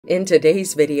In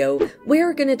today's video,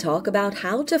 we're going to talk about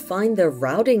how to find the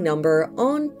routing number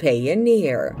on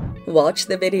Payoneer. Watch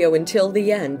the video until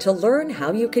the end to learn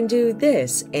how you can do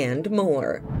this and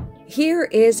more. Here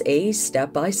is a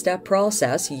step-by-step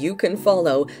process you can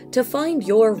follow to find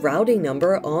your routing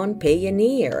number on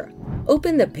Payoneer.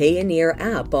 Open the Payoneer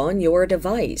app on your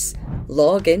device.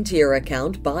 Log into your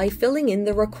account by filling in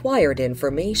the required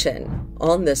information.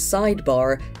 On the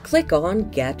sidebar, click on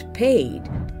Get Paid.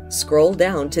 Scroll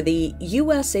down to the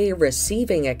USA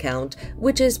Receiving Account,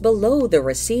 which is below the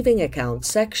Receiving Account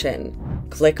section.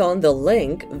 Click on the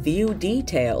link View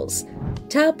Details.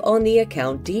 Tap on the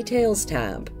Account Details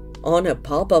tab. On a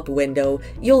pop-up window,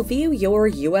 you'll view your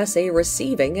USA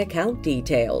Receiving Account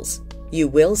details. You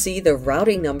will see the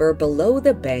routing number below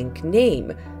the bank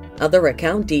name. Other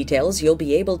account details you'll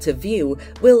be able to view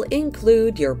will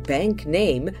include your bank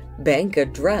name, bank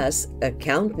address,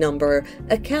 account number,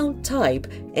 account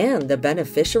type, and the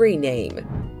beneficiary name.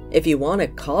 If you want to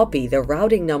copy the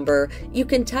routing number, you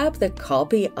can tap the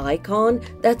copy icon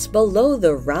that's below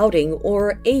the routing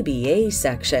or ABA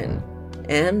section.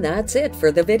 And that's it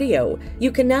for the video.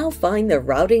 You can now find the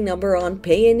routing number on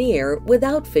Payoneer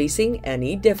without facing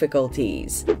any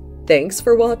difficulties. Thanks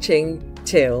for watching.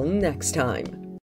 Till next time.